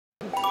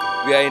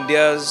We are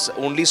India's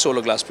only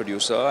solar glass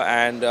producer,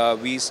 and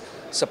we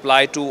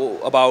supply to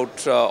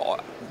about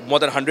more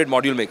than 100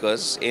 module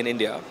makers in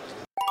India.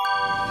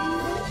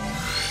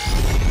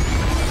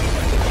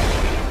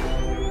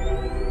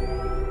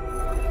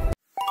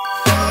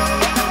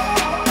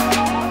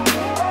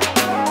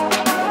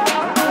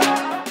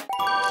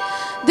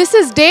 This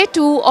is day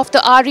 2 of the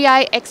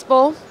REI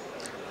Expo.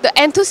 The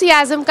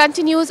enthusiasm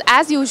continues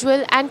as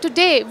usual, and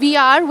today we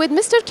are with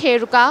Mr.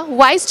 Kheruka,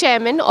 Vice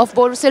Chairman of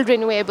Borosil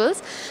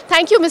Renewables.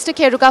 Thank you, Mr.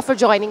 Kheruka, for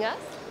joining us.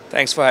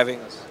 Thanks for having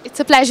us. It's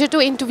a pleasure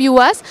to interview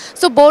us.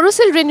 So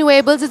Borosil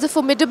Renewables is a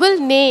formidable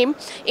name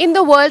in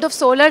the world of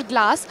solar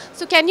glass.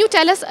 So can you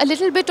tell us a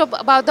little bit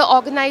about the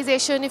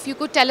organization? If you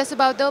could tell us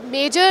about the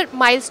major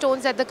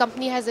milestones that the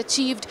company has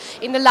achieved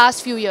in the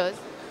last few years.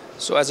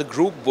 So as a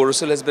group,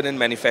 Borosil has been in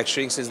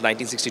manufacturing since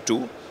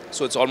 1962.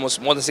 So it's almost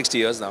more than 60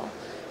 years now.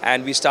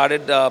 And we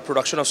started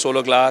production of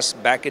solar glass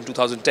back in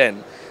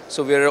 2010.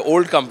 So we're an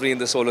old company in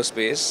the solar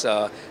space.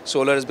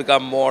 Solar has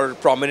become more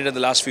prominent in the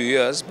last few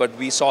years, but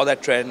we saw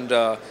that trend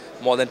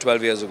more than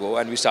 12 years ago,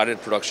 and we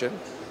started production.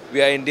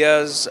 We are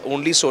India's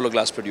only solar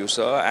glass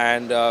producer,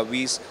 and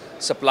we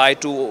supply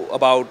to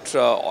about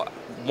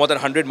more than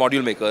 100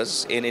 module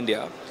makers in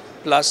India.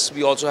 Plus,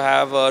 we also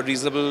have a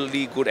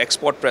reasonably good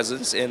export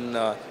presence in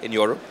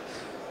Europe.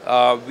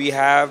 We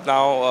have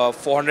now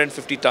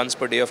 450 tons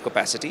per day of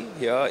capacity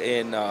here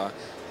in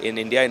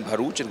India, in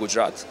Bharuch, in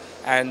Gujarat.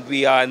 And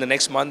we are in the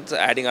next month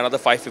adding another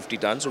 550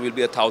 tons, so we'll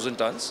be 1,000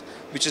 tons,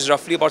 which is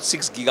roughly about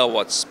 6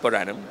 gigawatts per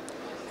annum.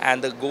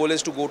 And the goal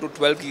is to go to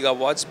 12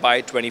 gigawatts by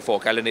 24,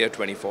 calendar year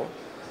 24.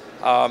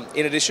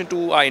 In addition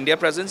to our India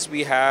presence,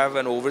 we have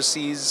an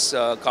overseas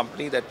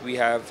company that we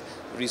have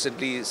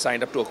recently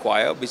signed up to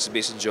acquire, which is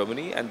based in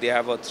Germany, and they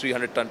have a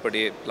 300 ton per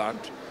day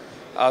plant.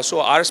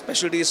 So our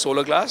specialty is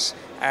solar glass,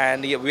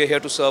 and we are here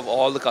to serve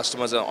all the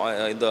customers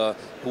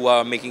who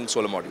are making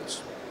solar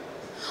modules.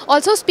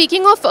 Also,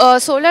 speaking of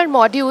solar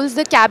modules,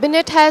 the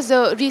cabinet has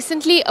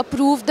recently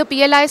approved the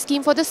PLI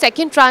scheme for the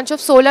second tranche of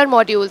solar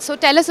modules. So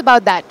tell us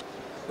about that.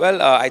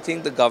 Well, I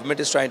think the government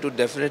is trying to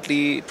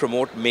definitely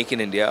promote Make in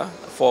India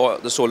for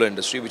the solar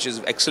industry, which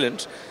is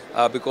excellent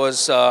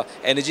because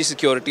energy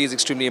security is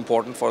extremely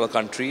important for the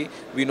country.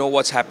 We know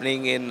what's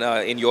happening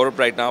in Europe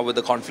right now with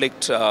the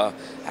conflict,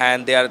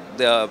 and they're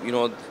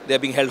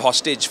being held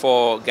hostage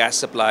for gas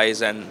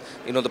supplies, and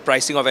the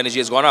pricing of energy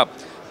has gone up.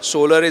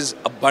 Solar is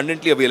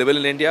abundantly available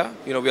in India.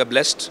 We are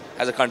blessed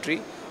as a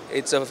country.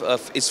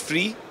 It's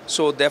free,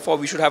 so therefore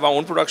we should have our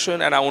own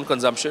production and our own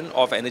consumption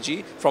of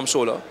energy from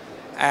solar.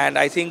 And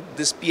I think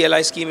this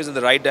PLI scheme is in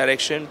the right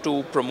direction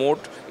to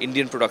promote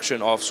Indian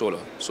production of solar.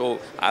 So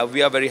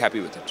we are very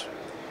happy with it.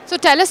 So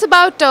tell us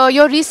about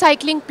your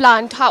recycling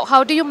plant.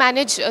 How do you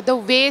manage the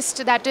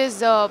waste that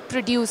is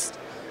produced?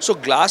 So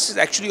glass is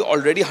actually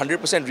already 100%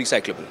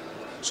 recyclable.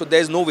 So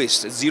there's no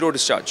waste, it's zero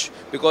discharge,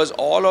 because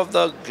all of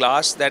the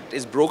glass that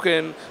is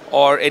broken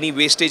or any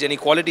wastage, any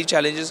quality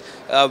challenges,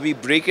 we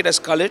break it as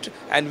cullet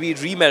and we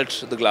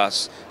remelt the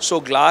glass.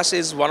 So glass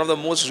is one of the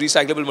most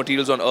recyclable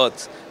materials on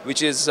earth,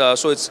 which is,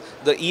 so it's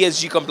the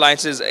ESG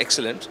compliance is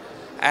excellent.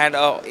 And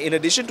in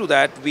addition to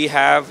that, we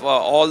have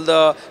all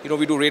the,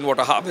 we do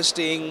rainwater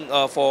harvesting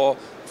to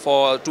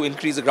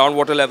increase the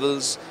groundwater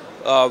levels.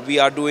 We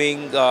are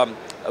doing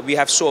we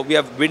have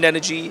wind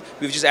energy.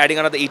 We're just adding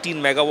another 18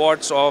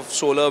 megawatts of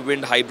solar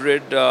wind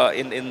hybrid so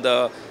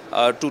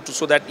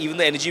that even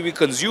the energy we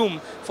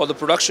consume for the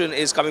production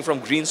is coming from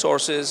green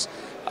sources.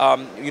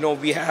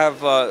 We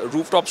have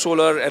rooftop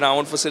solar in our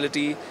own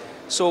facility.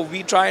 So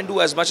we try and do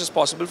as much as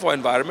possible for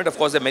environment. Of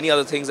course, there are many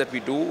other things that we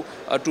do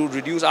to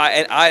reduce our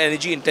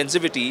energy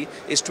intensivity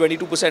is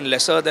 22%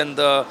 lesser than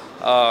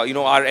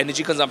our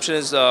energy consumption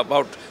is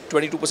about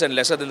 22%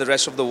 lesser than the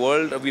rest of the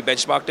world. We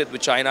benchmarked it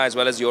with China as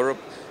well as Europe,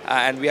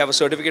 and we have a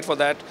certificate for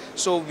that.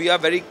 So we are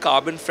very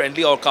carbon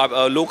friendly or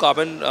low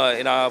carbon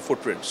in our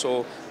footprint.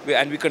 So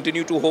we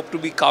continue to hope to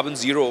be carbon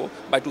zero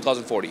by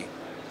 2040.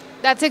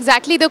 That's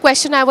exactly the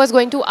question I was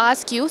going to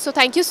ask you. So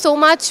thank you so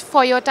much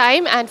for your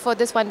time and for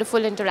this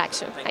wonderful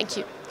interaction. Thank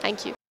you.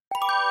 Thank you.